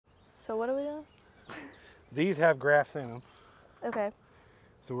So what are we doing? These have grafts in them. Okay.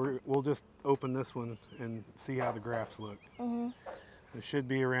 So we'll just open this one and see how the grafts look. It should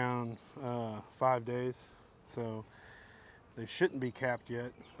be around 5 days. So they shouldn't be capped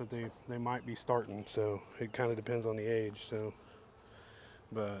yet, but they might be starting. So it kind of depends on the age. So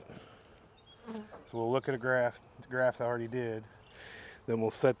we'll look at a graft, the grafts I already did. Then we'll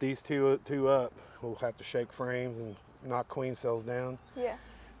set these two up. We'll have to shake frames and knock queen cells down. Yeah.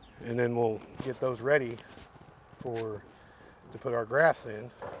 And then we'll get those ready to put our grafts in.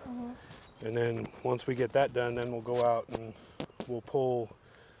 And then once we get that done, then we'll go out and we'll pull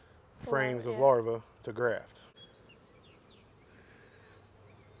frames of larvae to graft.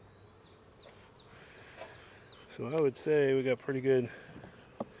 So I would say we got pretty good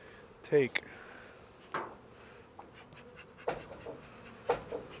take.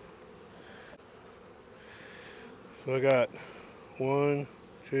 So I got 1,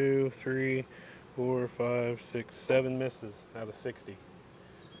 2, 3, 4, 5, 6, 7 misses out of 60.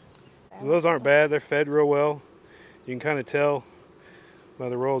 So those aren't bad. They're fed real well. You can kind of tell by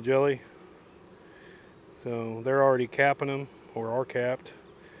the royal jelly. So they're already capping them, or are capped.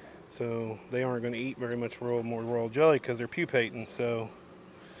 So they aren't going to eat very much more royal jelly because they're pupating. So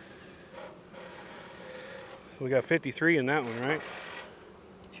we got 53 in that one, right?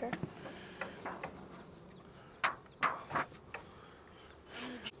 Sure.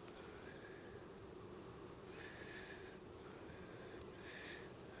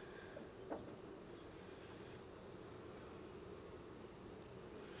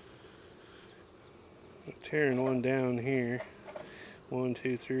 Tearing one down here. 1,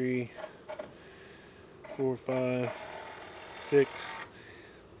 2, 3, 4, 5, 6,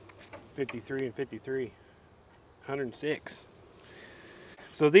 53 and 53. 106.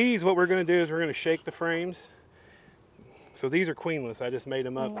 So these, what we're going to do is we're going to shake the frames. So these are queenless. I just made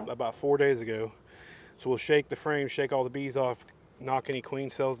them up about 4 days ago. So we'll shake the frames, shake all the bees off, knock any queen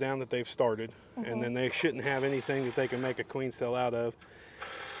cells down that they've started, and then they shouldn't have anything that they can make a queen cell out of.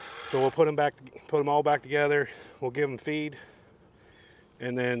 So we'll put them all back together. We'll give them feed,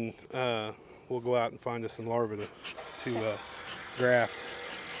 and then we'll go out and find us some larvae to graft.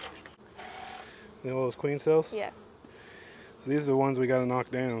 You know all those queen cells? Yeah. So these are the ones we got to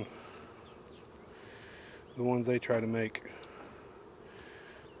knock down. The ones they try to make.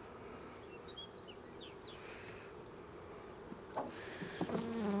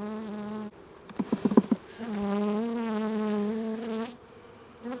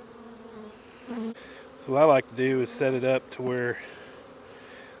 So what I like to do is set it up to where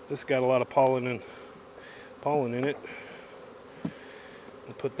this got a lot of pollen in it.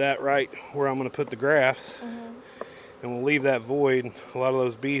 We'll put that right where I'm going to put the grafts, and we'll leave that void. A lot of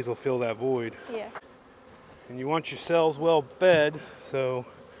those bees will fill that void. Yeah. And you want your cells well fed, so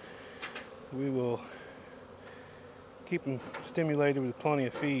we will keep them stimulated with plenty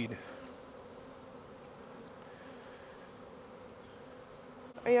of feed.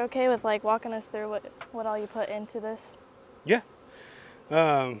 Are you okay with like walking us through what all you put into this? Yeah.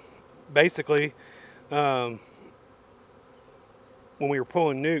 Basically, when we were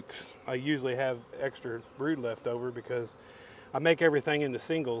pulling nukes, I usually have extra brood left over because I make everything into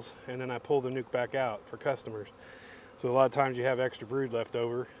singles and then I pull the nuke back out for customers. So a lot of times you have extra brood left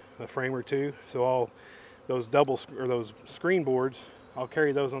over, a frame or two. So all those those screen boards, I'll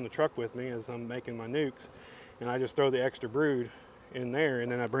carry those on the truck with me as I'm making my nukes, and I just throw the extra brood in there, and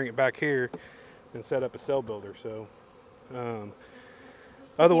then I bring it back here and set up a cell builder. So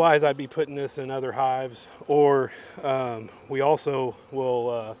otherwise I'd be putting this in other hives, or we also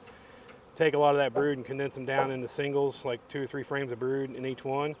will take a lot of that brood and condense them down into singles, like 2 or 3 frames of brood in each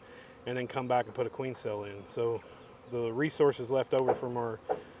one, and then come back and put a queen cell in. So the resources left over from our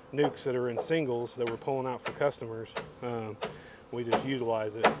nukes that are in singles that we're pulling out for customers, we just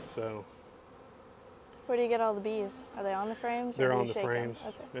utilize it. So Where do you get all the bees? Are they on the frames? they're on the frames.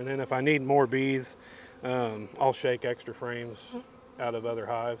 Okay. And then if I need more bees, I'll shake extra frames out of other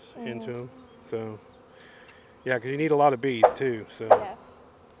hives into them. So yeah, because you need a lot of bees too. So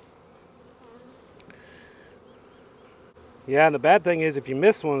yeah, and the bad thing is if you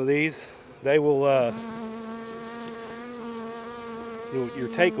miss one of these, they will your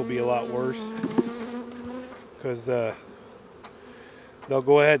take will be a lot worse, because they'll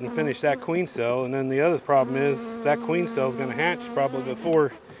go ahead and finish that queen cell, and then the other problem is that queen cell is going to hatch probably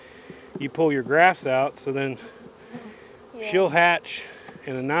before you pull your grafts out, so then she'll hatch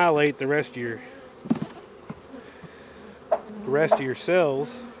and annihilate the rest of your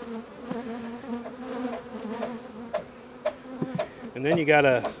cells, and then you got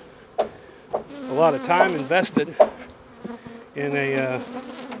a lot of time invested in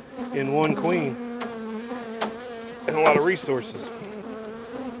in one queen and a lot of resources.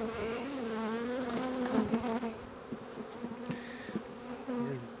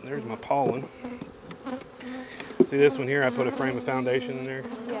 There's my pollen. See this one here, I put a frame of foundation in there.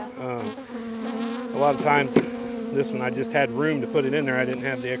 Yeah. A lot of times, this one I just had room to put it in there. I didn't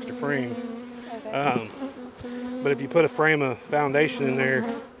have the extra frame. Okay. But if you put a frame of foundation in there,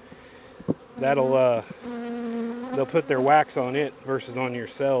 that'll they'll put their wax on it versus on your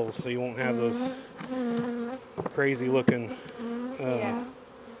cells, so you won't have those crazy looking Yeah.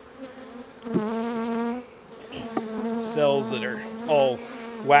 cells that are all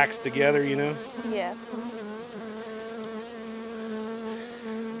waxed together, you know? Yeah.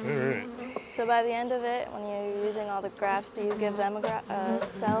 All right. So by the end of it, when you're using all the grafts, do you give them a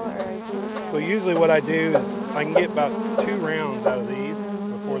cell, or do you? So usually what I do is I can get about 2 rounds out of these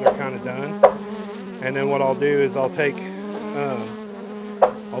before they're kind of done. And then what I'll do is I'll take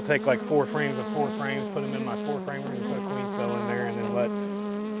like 4 frames of 4 frames, put them in my 4 framer and put a queen cell in there, and then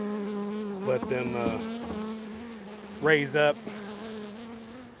let them raise up.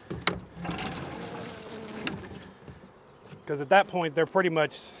 Because at that point they're pretty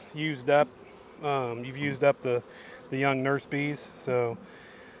much used up. You've used up the young nurse bees. So,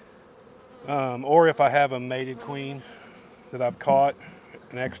 or if I have a mated queen that I've caught,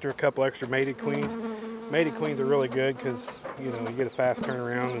 couple extra mated queens. Mated queens are really good because you get a fast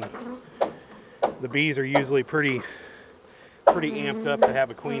turnaround, and the bees are usually pretty amped up to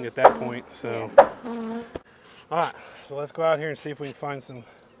have a queen at that point. So, all right, so let's go out here and see if we can find some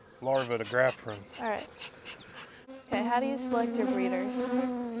larvae to graft from. All right. Okay, how do you select your breeders?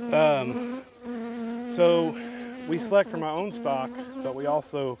 So we select from our own stock, but we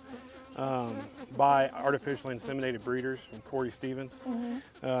also buy artificially inseminated breeders from Corey Stevens.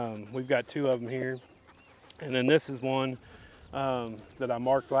 We've got 2 of them here. And then this is one that I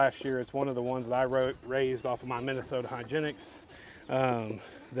marked last year. It's one of the ones that I raised off of my Minnesota Hygienics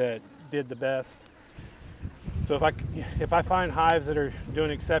that did the best. So if I find hives that are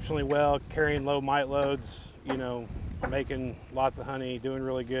doing exceptionally well, carrying low mite loads, making lots of honey, doing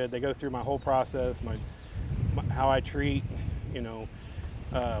really good, they go through my whole process, how I treat,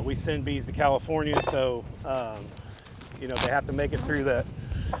 we send bees to California, so they have to make it through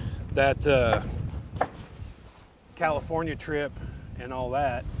that California trip and all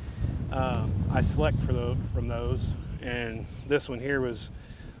that. I select from those, and this one here was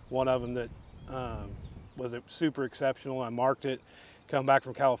one of them that was super exceptional. I marked it, come back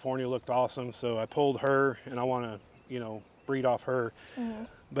from California, looked awesome, so I pulled her, and I want to breed off her.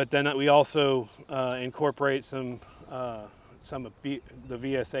 But then we also incorporate some of the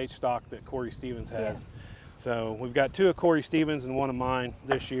VSH stock that Corey Stevens has. Yeah. So we've got 2 of Corey Stevens and 1 of mine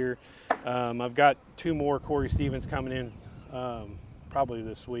this year. I've got 2 more Corey Stevens coming in probably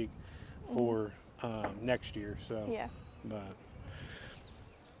this week for next year. So, yeah. But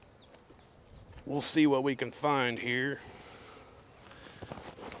we'll see what we can find here.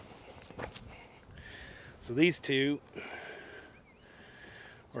 So these 2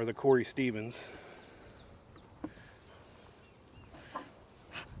 are the Corey Stevens.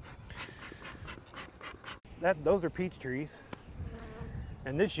 Those are peach trees.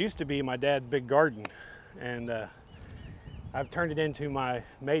 And this used to be my dad's big garden. And I've turned it into my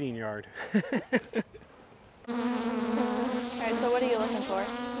mating yard. All right, so what are you looking for?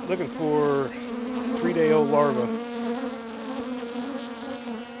 Looking for 3-day-old larvae.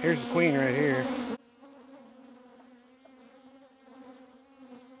 Here's the queen right here.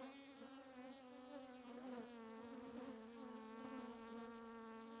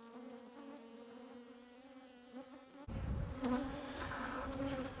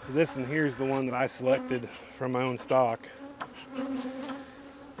 So this one here is the one that I selected from my own stock.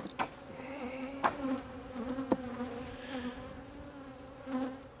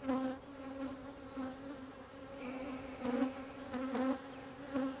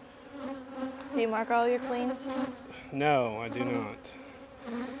 Do you mark all your queens? No, I do not.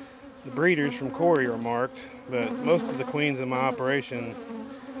 The breeders from Corey are marked, but most of the queens in my operation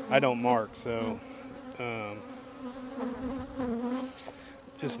I don't mark, so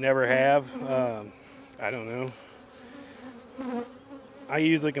just never have. I don't know. I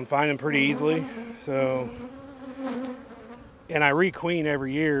usually can find them pretty easily, so, and I requeen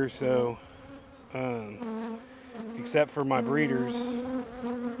every year, so except for my breeders,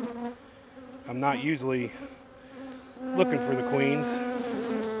 I'm not usually looking for the queens.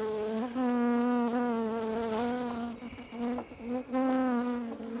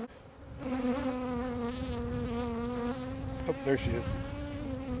 Oh, there she is.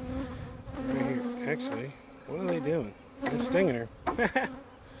 Right here. Actually, what are they doing? They're stinging her.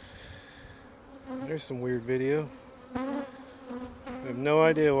 There's some weird video. I have no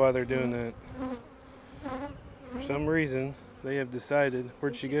idea why they're doing that. For some reason, they have decided.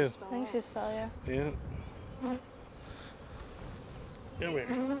 Where'd she go? I think she fell, yeah. Yeah. Come here.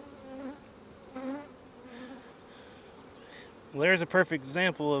 Well, there's a perfect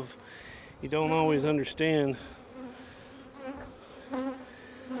example of you don't always understand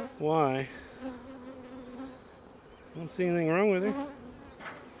why. I don't see anything wrong with her.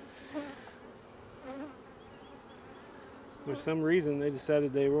 For some reason, they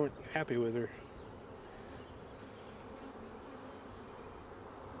decided they weren't happy with her.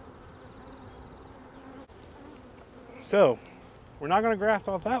 So, we're not going to graft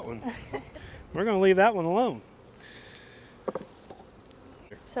off that one. We're going to leave that one alone.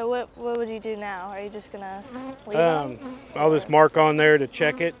 So what would you do now? Are you just going to leave them? I'll just mark on there to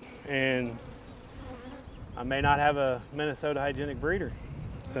check it, and I may not have a Minnesota hygienic breeder.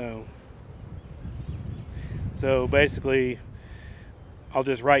 So basically, I'll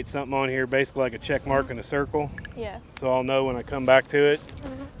just write something on here, basically like a check mark in a circle. Yeah. So I'll know when I come back to it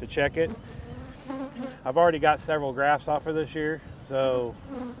to check it. I've already got several grafts off her this year, so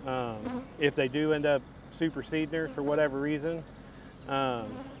if they do end up superseding her for whatever reason, it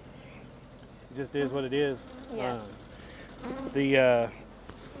just is what it is. Yeah.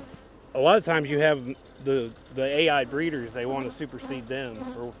 A lot of times you have the AI breeders, they want to supersede them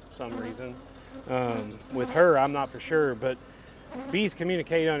for some reason. With her, I'm not for sure, but bees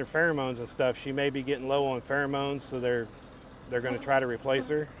communicate under pheromones and stuff. She may be getting low on pheromones, so they're going to try to replace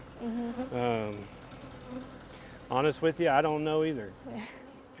her. Honest with you, I don't know either. Yeah.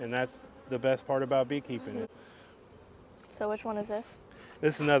 And that's the best part about beekeeping. So which one is this?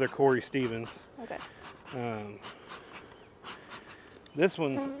 This is another Corey Stevens. Okay. This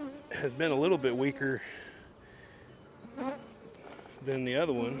one has been a little bit weaker than the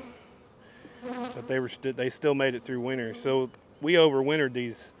other one, but they still made it through winter. So we overwintered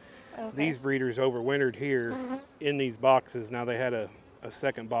these. Okay. These breeders overwintered here in these boxes. Now they had a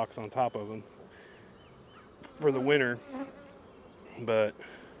second box on top of them for the winter, but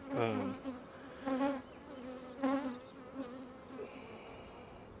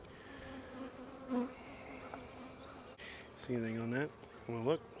see anything on that? Want to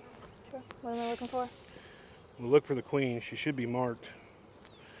look? Sure. What am I looking for? We'll look for the queen. She should be marked.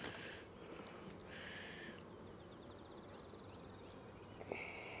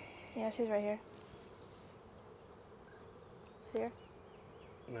 Yeah, she's right here. See her?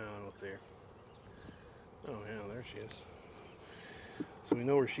 No, I don't see her. Oh yeah, there she is. So we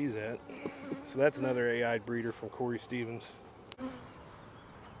know where she's at. So that's another AI breeder from Corey Stevens.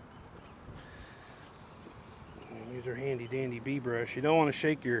 Use our handy dandy bee brush. You don't want to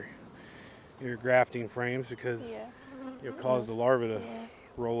shake your grafting frames because you'll cause the larvae to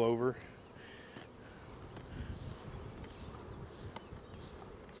roll over.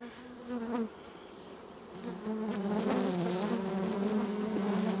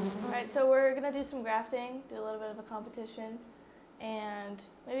 Alright, so we're going to do some grafting, do a little bit of a competition, and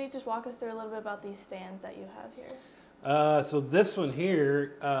maybe just walk us through a little bit about these stands that you have here. So this one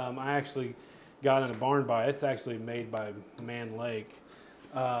here, I actually got in a barn by. It's actually made by Man Lake.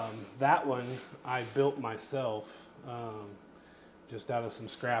 That one I built myself, just out of some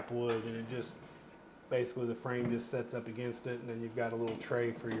scrap wood, and it just basically the frame just sets up against it, and then you've got a little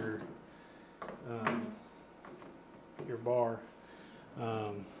tray for your bar,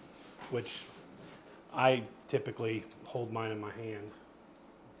 which I typically hold mine in my hand.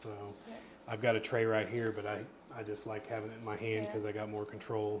 So I've got a tray right here, but I just like having it in my hand because I got more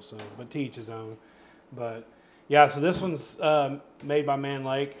control. So, but to each his own. But yeah, so this one's made by Man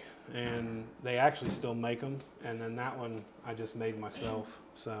Lake, and they actually still make them. And then that one I just made myself.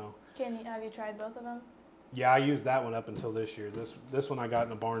 So. Have you tried both of them? Yeah, I used that one up until this year. This one I got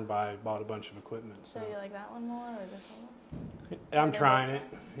in a barn by, bought a bunch of equipment. So you like that one more or this one? I'm trying it.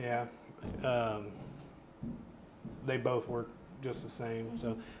 Yeah. They both work just the same.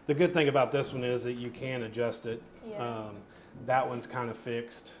 So the good thing about this one is that you can adjust it. Yeah. That one's kind of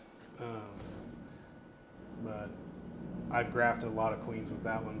fixed, but I've grafted a lot of queens with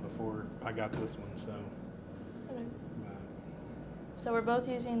that one before I got this one. So. Okay. So we're both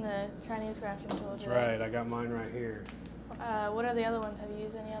using the Chinese grafting tool. That's right. I got mine right here. What are the other ones? Have you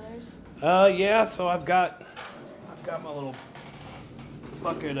used any others? Yeah. So I've got my little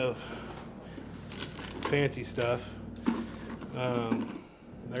bucket of fancy stuff.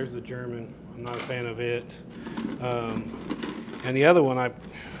 There's the German. I'm not a fan of it. And the other one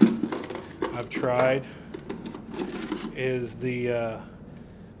I've tried is the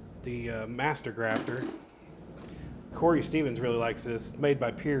Master Grafter. Corey Stevens really likes this. It's made by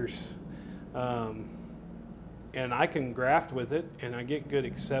Pierce. And I can graft with it, and I get good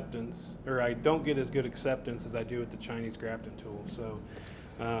acceptance, or I don't get as good acceptance as I do with the Chinese grafting tool. So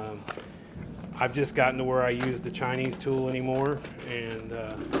I've just gotten to where I use the Chinese tool anymore, and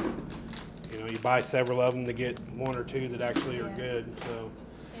you know, you buy several of them to get one or two that actually are good. So,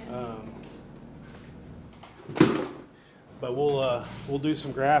 but we'll do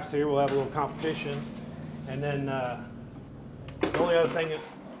some grafts here. We'll have a little competition, and then the only other thing that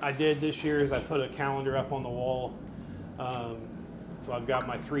I did this year is I put a calendar up on the wall. So I've got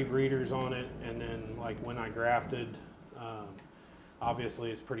my 3 breeders on it, and then like when I grafted, obviously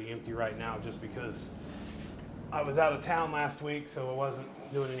it's pretty empty right now just because I was out of town last week, so I wasn't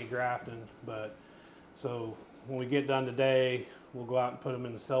doing any grafting. But so when we get done today, we'll go out and put them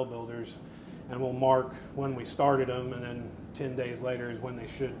in the cell builders, and we'll mark when we started them, and then 10 days later is when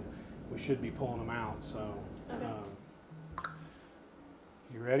we should be pulling them out. So. Okay.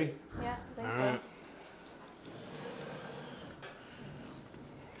 You ready? Yeah, I think All so. right.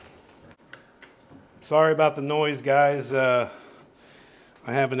 Sorry about the noise, guys. I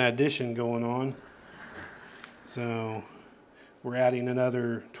have an addition going on. So we're adding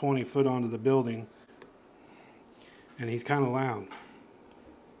another 20 foot onto the building, and he's kind of loud.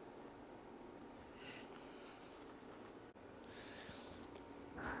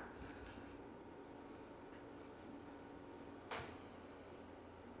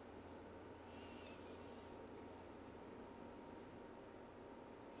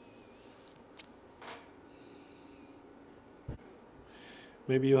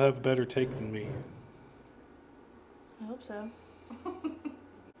 Maybe you'll have a better take than me. I hope so.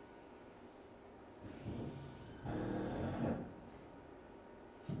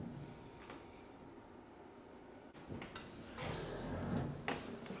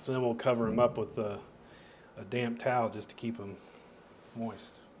 So then we'll cover them up with a damp towel just to keep them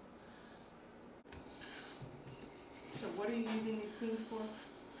moist. So what are you using these queens for?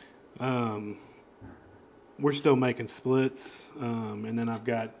 We're still making splits, and then I've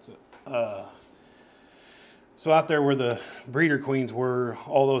got so out there where the breeder queens were,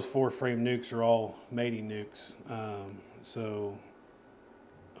 all those 4-frame nukes are all mating nukes.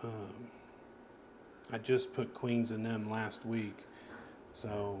 I just put queens in them last week,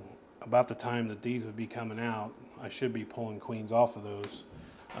 so about the time that these would be coming out, I should be pulling queens off of those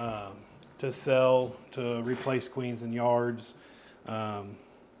to sell, to replace queens in yards.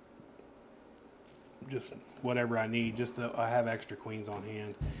 Just whatever I need, just to I have extra queens on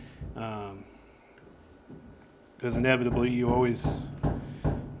hand, because inevitably you always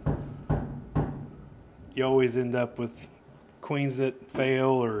end up with queens that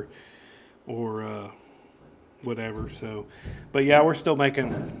fail or whatever. So, but yeah, we're still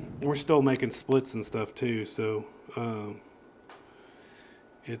making splits and stuff too. So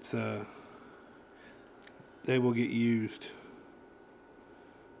it's they will get used.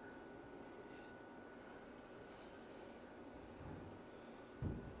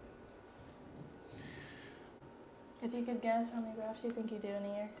 If you could guess how many grafts you think you do in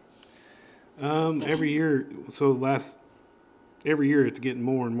a year? Every year, every year it's getting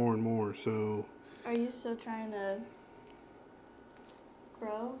more and more and more. So. Are you still trying to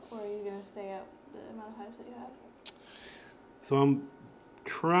grow, or are you gonna stay at the amount of hives that you have? So I'm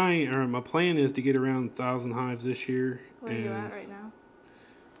trying, or my plan is to get around 1,000 hives this year. Where are you at right now?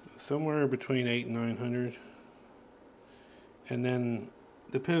 Somewhere between 800 and 900. And then,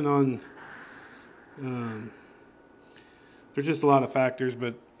 depending on, there's just a lot of factors,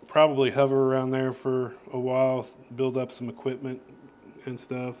 but probably hover around there for a while, build up some equipment and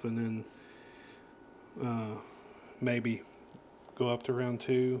stuff, and then maybe go up to around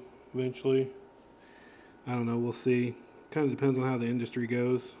 2 eventually. I don't know, we'll see. Kind of depends on how the industry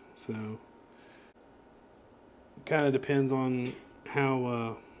goes. So, kind of depends on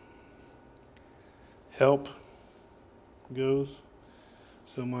how help goes.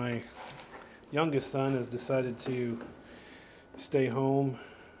 So my youngest son has decided to stay home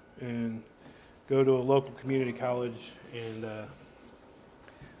and go to a local community college and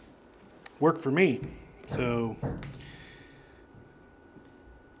work for me. So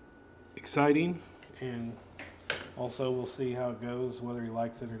exciting, and also we'll see how it goes, whether he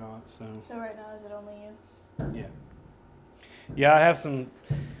likes it or not. So right now, is it only you? Yeah, I have some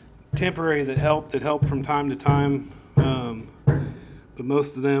temporary that help from time to time, but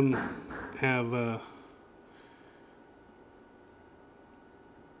most of them have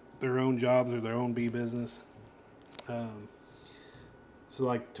their own jobs or their own bee business. So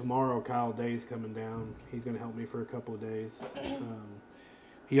like tomorrow, Kyle Day's coming down. He's going to help me for a couple of days.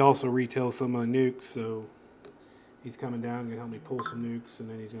 He also retails some of my nukes, so he's coming down and help me pull some nukes, and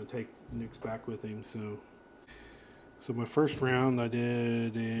then he's going to take nukes back with him. So my first round I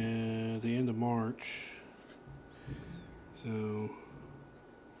did the end of March. So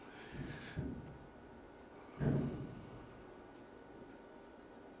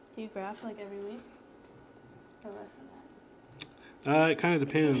do you graft like every week or less than that? it kind of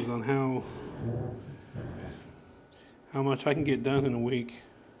depends on how much I can get done in a week.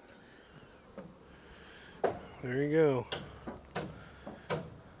 There you go.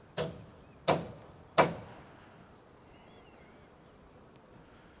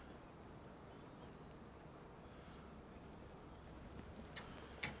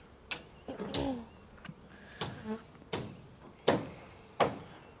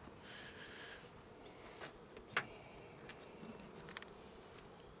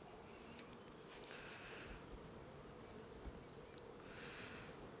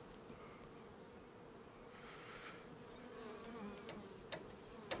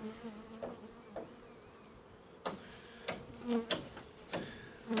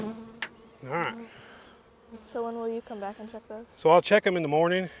 All right. So when will you come back and check those? So I'll check them in the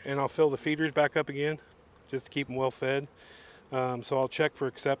morning, and I'll fill the feeders back up again, just to keep them well fed. So I'll check for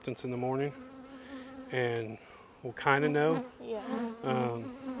acceptance in the morning, and we'll kind of know. Yeah.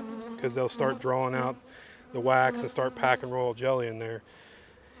 Because they'll start drawing out the wax and start packing royal jelly in there.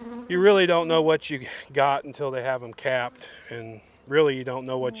 You really don't know what you got until they have them capped, and really you don't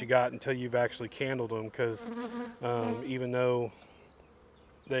know what you got until you've actually candled them, because even though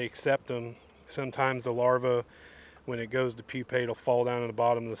they accept them, sometimes the larva, when it goes to pupate, will fall down in the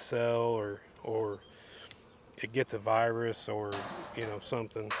bottom of the cell, or it gets a virus, or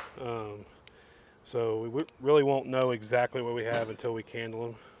something. So we really won't know exactly what we have until we candle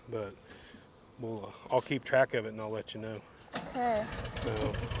them, but I'll keep track of it and I'll let you know. Okay.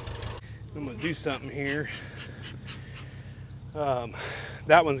 So I'm gonna do something here.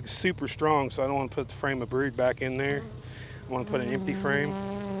 That one's super strong, so I don't want to put the frame of brood back in there. I want to put an empty frame.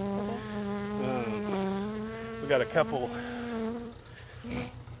 We got a couple.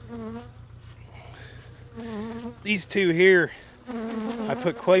 These two here, I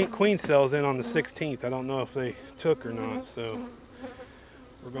put queen cells in on the 16th. I don't know if they took or not, so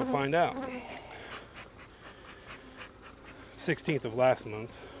we're gonna find out. 16th of last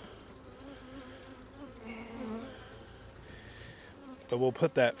month. But we'll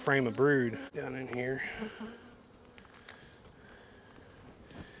put that frame of brood down in here.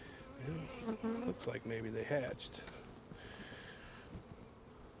 Yeah, looks like maybe they hatched.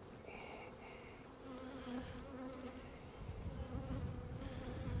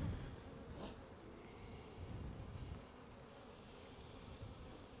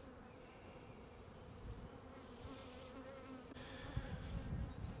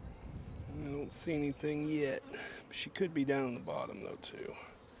 I don't see anything yet. She could be down on the bottom though too.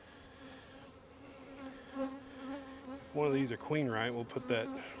 If one of these are queen right, we'll put that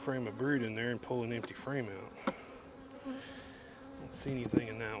frame of brood in there and pull an empty frame out. Don't see anything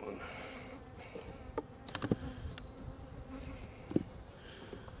in that one.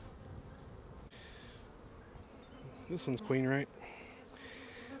 This one's queen right.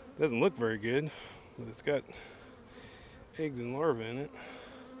 Doesn't look very good, but it's got eggs and larvae in it.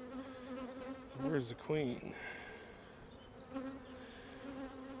 So where's the queen?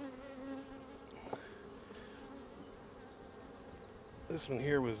 This one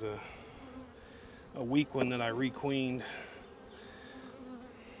here was a weak one that I requeened.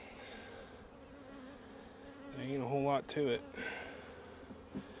 There ain't a whole lot to it.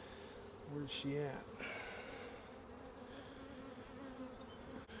 Where's she at?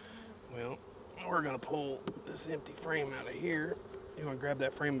 Well, we're gonna pull this empty frame out of here. You wanna grab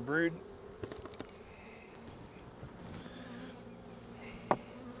that frame of brood? Put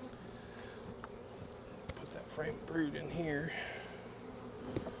that frame of brood in here,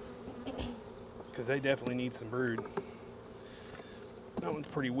 because they definitely need some brood. That one's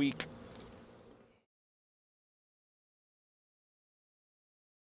pretty weak.